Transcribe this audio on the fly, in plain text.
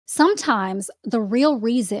Sometimes the real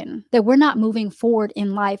reason that we're not moving forward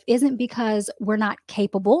in life isn't because we're not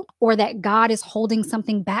capable or that God is holding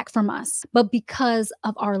something back from us, but because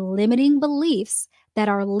of our limiting beliefs that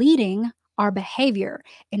are leading our behavior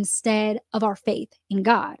instead of our faith in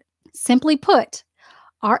God. Simply put,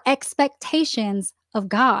 our expectations of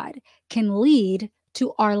God can lead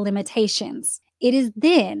to our limitations. It is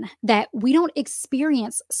then that we don't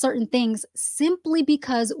experience certain things simply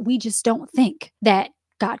because we just don't think that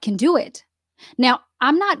God can do it. Now,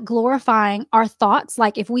 I'm not glorifying our thoughts,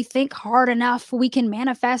 like if we think hard enough, we can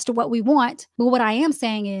manifest what we want. But what I am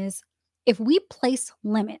saying is, if we place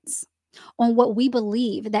limits on what we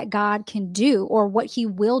believe that God can do or what He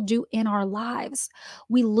will do in our lives,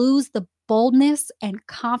 we lose the boldness and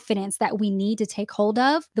confidence that we need to take hold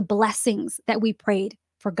of the blessings that we prayed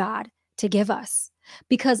for God to give us,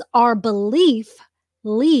 because our belief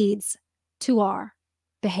leads to our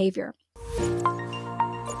behavior.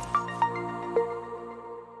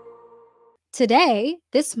 Today,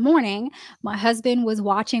 this morning, my husband was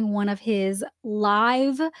watching one of his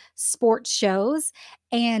live sports shows,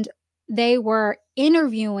 and they were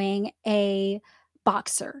interviewing a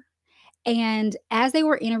boxer. And as they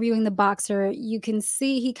were interviewing the boxer, you can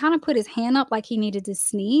see he kind of put his hand up like he needed to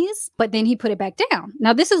sneeze, but then he put it back down.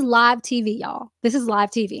 Now, this is live TV, y'all. This is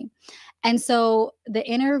live TV. And so the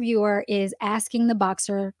interviewer is asking the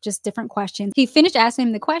boxer just different questions. He finished asking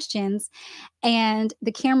him the questions, and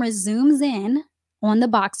the camera zooms in on the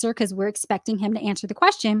boxer because we're expecting him to answer the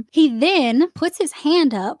question. He then puts his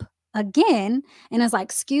hand up again and is like,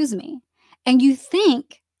 "Excuse me." And you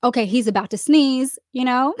think, okay, he's about to sneeze, you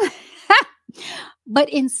know? But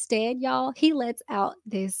instead, y'all, he lets out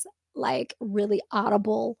this like really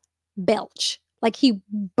audible belch, like he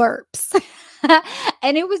burps.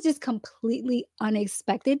 And it was just completely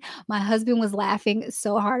unexpected. My husband was laughing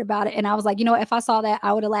so hard about it. And I was like, you know, if I saw that,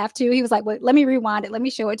 I would have laughed too. He was like, well, let me rewind it. Let me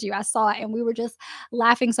show it to you. I saw it. And we were just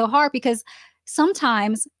laughing so hard because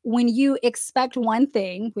sometimes when you expect one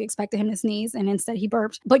thing, we expected him to sneeze and instead he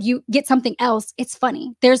burped, but you get something else, it's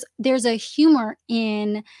funny. There's a humor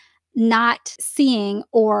in not seeing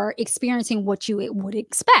or experiencing what you would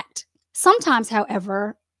expect. Sometimes,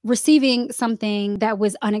 however, receiving something that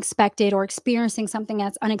was unexpected or experiencing something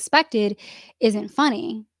that's unexpected isn't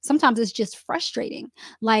funny. Sometimes it's just frustrating.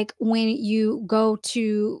 Like when you go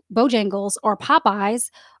to Bojangles or Popeyes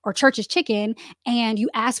or Church's Chicken and you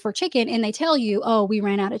ask for chicken and they tell you, oh, we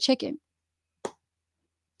ran out of chicken.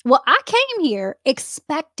 Well, I came here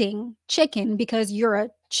expecting chicken because you're a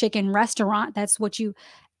chicken restaurant. That's what you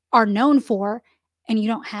are known for, and you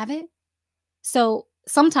don't have it. So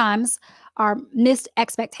sometimes our missed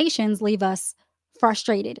expectations leave us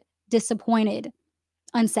frustrated, disappointed,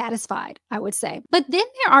 unsatisfied, I would say. But then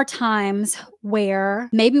there are times where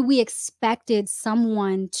maybe we expected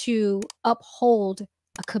someone to uphold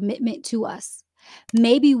a commitment to us.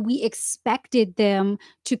 Maybe we expected them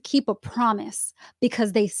to keep a promise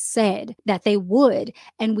because they said that they would,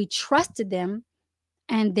 and we trusted them,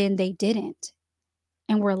 and then they didn't.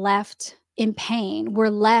 And we're left in pain. We're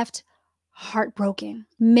left heartbroken.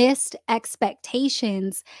 Missed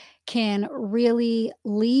expectations can really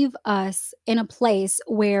leave us in a place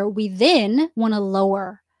where we then want to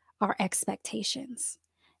lower our expectations.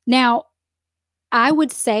 Now, I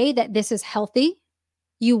would say that this is healthy.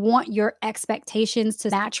 You want your expectations to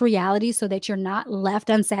match reality so that you're not left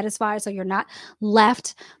unsatisfied, so you're not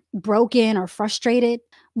left broken or frustrated.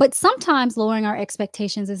 But sometimes lowering our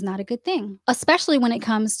expectations is not a good thing, especially when it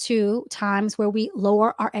comes to times where we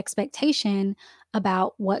lower our expectation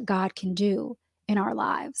about what God can do in our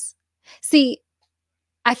lives. See,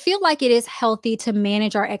 I feel like it is healthy to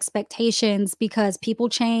manage our expectations because people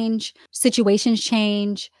change, situations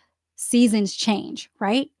change, seasons change,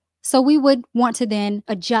 right? So we would want to then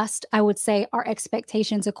adjust, I would say, our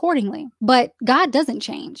expectations accordingly. But God doesn't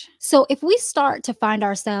change. So if we start to find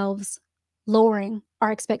ourselves lowering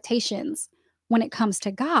our expectations when it comes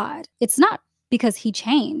to God, it's not because He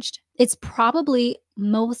changed. It's probably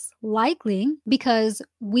most likely because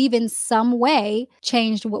we've in some way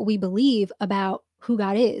changed what we believe about who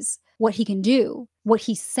God is, what He can do, what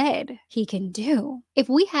He said He can do. If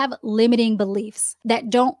we have limiting beliefs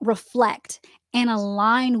that don't reflect and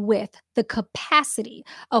align with the capacity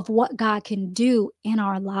of what God can do in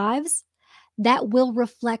our lives, that will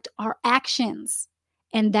reflect our actions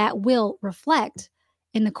and that will reflect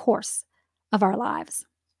in the course of our lives.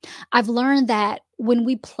 I've learned that when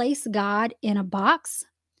we place God in a box,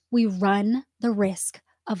 we run the risk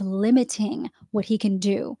of limiting what He can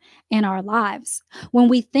do in our lives. When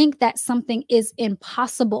we think that something is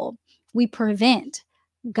impossible, we prevent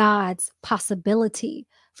God's possibility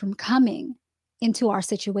from coming into our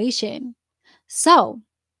situation. So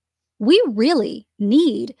we really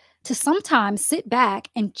need to sometimes sit back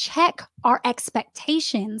and check our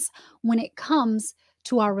expectations when it comes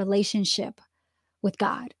to our relationship with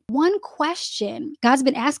God. One question God's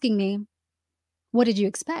been asking me, what did you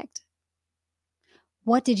expect?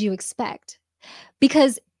 What did you expect?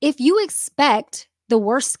 Because if you expect the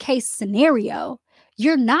worst case scenario,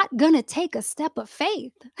 you're not going to take a step of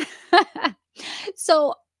faith.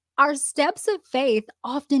 So, our steps of faith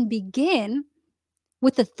often begin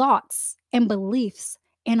with the thoughts and beliefs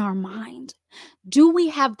in our mind. Do we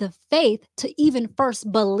have the faith to even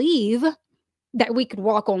first believe that we could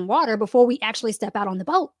walk on water before we actually step out on the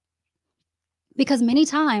boat? Because many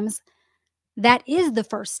times that is the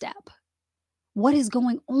first step. What is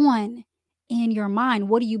going on in your mind?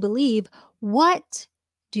 What do you believe? What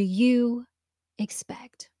do you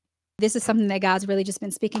expect? This is something that God's really just been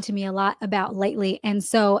speaking to me a lot about lately. And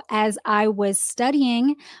so, as I was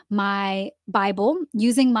studying my Bible,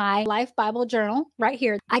 using my Life Bible journal right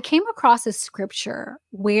here, I came across a scripture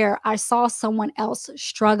where I saw someone else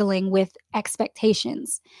struggling with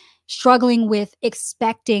expectations, struggling with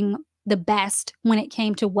expecting the best when it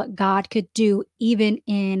came to what God could do, even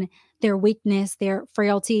in their weakness, their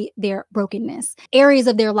frailty, their brokenness, areas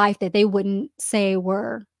of their life that they wouldn't say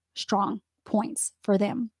were strong points for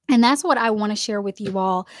them. And that's what I want to share with you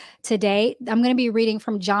all today. I'm going to be reading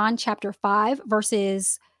from John chapter 5,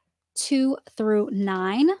 verses 2 through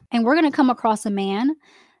 9. And we're going to come across a man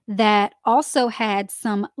that also had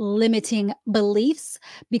some limiting beliefs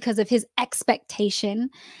because of his expectation,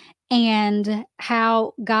 and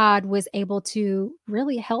how God was able to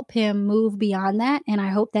really help him move beyond that. And I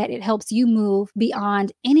hope that it helps you move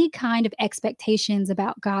beyond any kind of expectations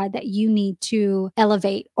about God that you need to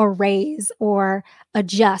elevate or raise or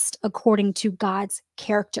adjust according to God's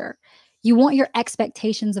character. You want your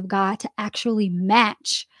expectations of God to actually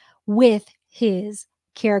match with his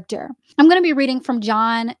character. I'm going to be reading from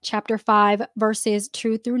John chapter 5, verses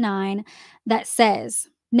 2 through 9, that says,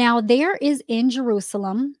 "Now there is in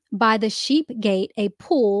Jerusalem by the sheep gate a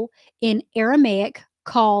pool in Aramaic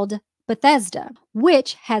called Bethesda,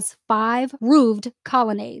 which has 5 roofed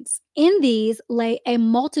colonnades. In these lay a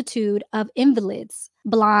multitude of invalids,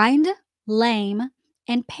 blind, lame,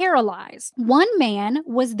 and paralyzed. One man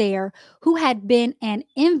was there who had been an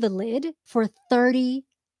invalid for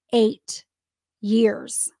 38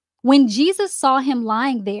 years. When Jesus saw him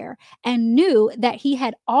lying there and knew that he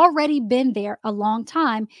had already been there a long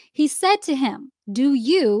time, he said to him, 'Do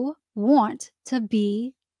you want to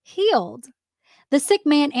be healed?' The sick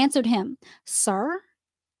man answered him, 'Sir,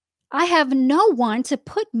 I have no one to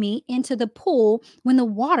put me into the pool when the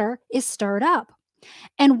water is stirred up.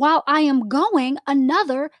 And while I am going,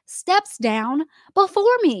 another steps down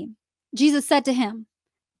before me.' Jesus said to him,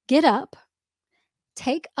 'Get up,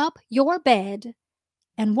 take up your bed,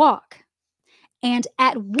 and walk.' And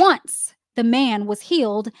at once the man was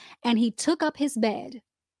healed, and he took up his bed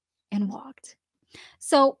and walked."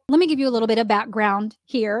 So let me give you a little bit of background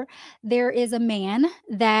here. There is a man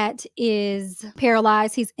that is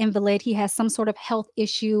paralyzed. He's invalid. He has some sort of health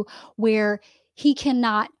issue where he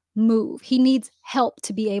cannot move. He needs help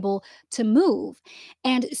to be able to move.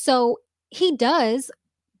 And so he does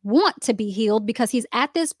want to be healed because he's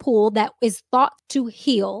at this pool that is thought to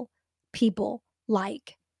heal people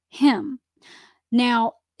like him.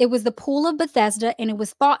 Now, it was the pool of Bethesda, and it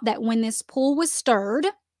was thought that when this pool was stirred,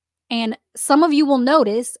 and some of you will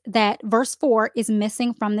notice that verse 4 is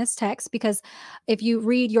missing from this text, because if you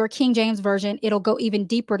read your King James Version, it'll go even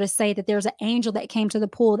deeper to say that there's an angel that came to the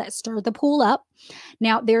pool that stirred the pool up.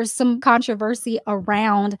 Now, there's some controversy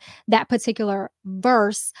around that particular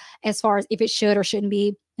verse as far as if it should or shouldn't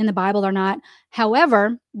be in the Bible or not.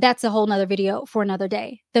 However, that's a whole nother video for another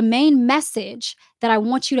day. The main message that I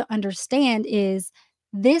want you to understand is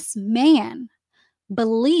this man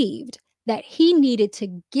believed that he needed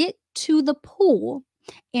to get to the pool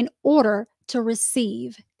in order to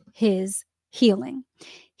receive his healing.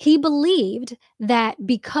 He believed that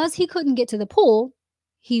because he couldn't get to the pool,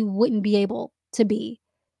 he wouldn't be able to be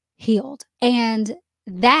healed. And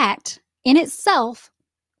that in itself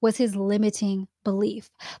was his limiting belief,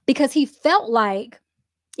 because he felt like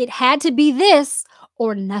it had to be this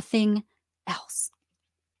or nothing else.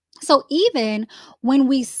 So even when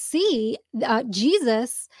we see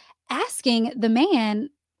Jesus asking the man,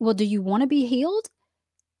 "Well, do you want to be healed?"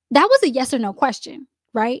 That was a yes or no question,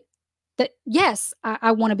 right? That yes,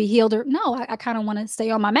 I want to be healed, or no, I kind of want to stay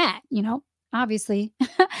on my mat, Obviously,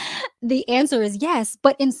 the answer is yes.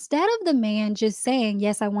 But instead of the man just saying,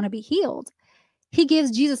 "Yes, I want to be healed," he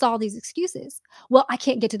gives Jesus all these excuses. Well, I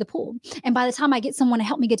can't get to the pool. And by the time I get someone to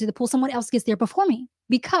help me get to the pool, someone else gets there before me,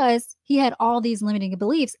 because he had all these limiting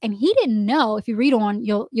beliefs. And he didn't know, if you read on,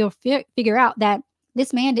 you'll figure out that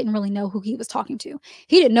this man didn't really know who he was talking to.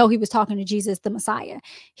 He didn't know he was talking to Jesus, the Messiah.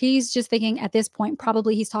 He's just thinking at this point,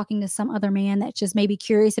 probably he's talking to some other man that's just maybe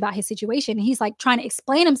curious about his situation. And he's like trying to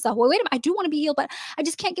explain himself. Well, wait a minute, I do want to be healed, but I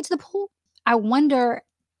just can't get to the pool. I wonder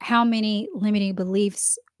how many limiting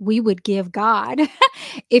beliefs we would give God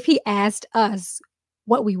if he asked us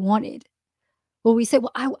what we wanted. Well, we said,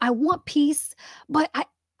 well, I want peace, but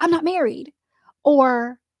I'm not married.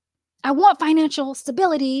 Or I want financial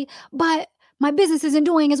stability, but my business isn't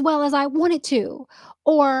doing as well as I want it to.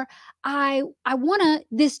 Or I want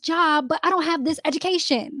this job, but I don't have this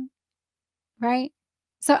education. Right?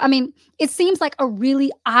 So, I mean, it seems like a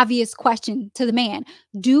really obvious question to the man.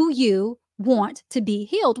 Do you want to be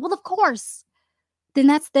healed? Well, of course. Then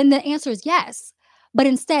the answer is yes. But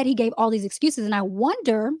instead, he gave all these excuses. And I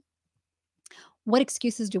wonder, what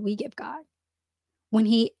excuses do we give God when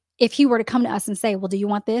if he were to come to us and say, well, do you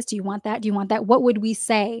want this? Do you want that? Do you want that? What would we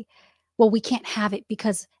say? Well, we can't have it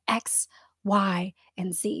because X, Y,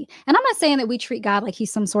 and Z. And I'm not saying that we treat God like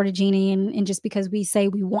he's some sort of genie, and just because we say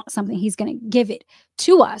we want something, he's going to give it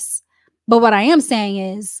to us. But what I am saying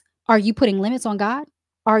is, are you putting limits on God?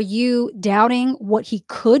 Are you doubting what he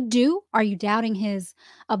could do? Are you doubting his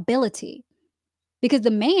ability? Because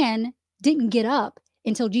the man didn't get up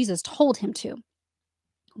until Jesus told him to.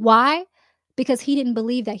 Why? Because he didn't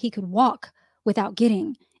believe that he could walk without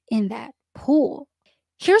getting in that pool.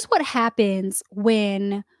 Here's what happens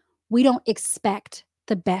when we don't expect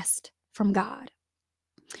the best from God.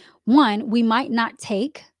 One, we might not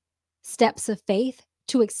take steps of faith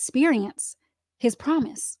to experience his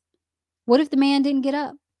promise. What if the man didn't get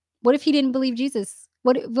up? What if he didn't believe Jesus?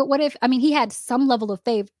 What if, I mean, he had some level of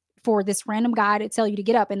faith for this random guy to tell you to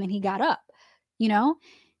get up, and then he got up, you know?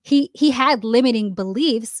 He had limiting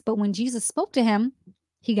beliefs, but when Jesus spoke to him,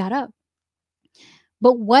 he got up.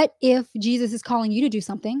 But what if Jesus is calling you to do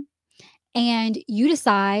something and you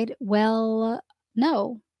decide, well,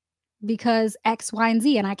 no, because X, Y, and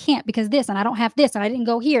Z, and I can't because this, and I don't have this, and I didn't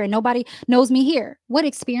go here, and nobody knows me here. What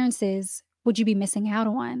experiences would you be missing out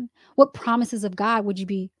on? What promises of God would you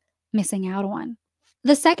be missing out on?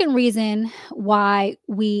 The second reason why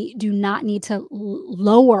we do not need to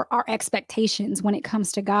lower our expectations when it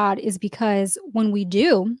comes to God is because when we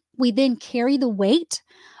do, we then carry the weight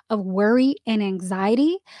of worry and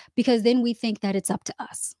anxiety, because then we think that it's up to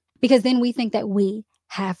us, because then we think that we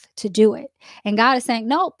have to do it. And God is saying,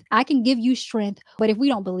 nope, I can give you strength. But if we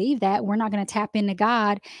don't believe that, we're not going to tap into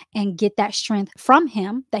God and get that strength from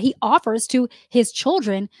him that he offers to his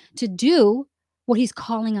children to do what he's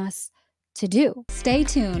calling us to do. Stay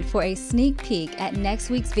tuned for a sneak peek at next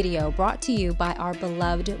week's video, brought to you by our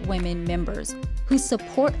beloved women members who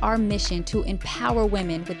support our mission to empower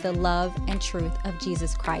women with the love and truth of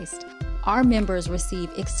Jesus Christ. Our members receive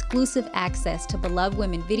exclusive access to Beloved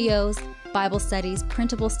Women videos, Bible studies,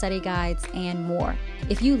 printable study guides, and more.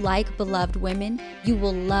 If you like Beloved Women, you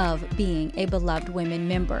will love being a Beloved Women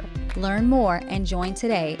member. Learn more and join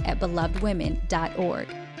today at belovedwomen.org.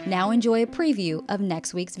 Now enjoy a preview of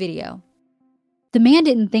next week's video. The man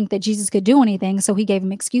didn't think that Jesus could do anything, so he gave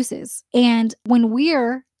him excuses. And when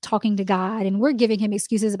we're talking to God and we're giving him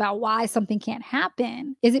excuses about why something can't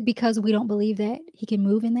happen, is it because we don't believe that he can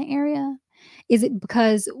move in the area? Is it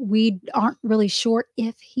because we aren't really sure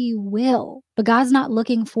if he will? But God's not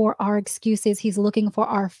looking for our excuses. He's looking for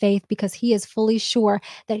our faith, because he is fully sure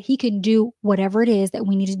that he can do whatever it is that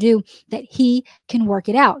we need to do, that he can work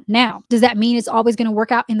it out. Now, does that mean it's always going to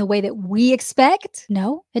work out in the way that we expect?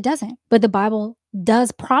 No, it doesn't. But the Bible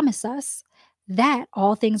does promise us that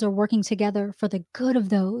all things are working together for the good of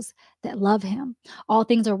those that love him. All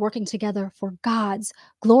things are working together for God's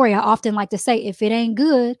glory. I often like to say, if it ain't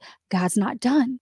good, God's not done.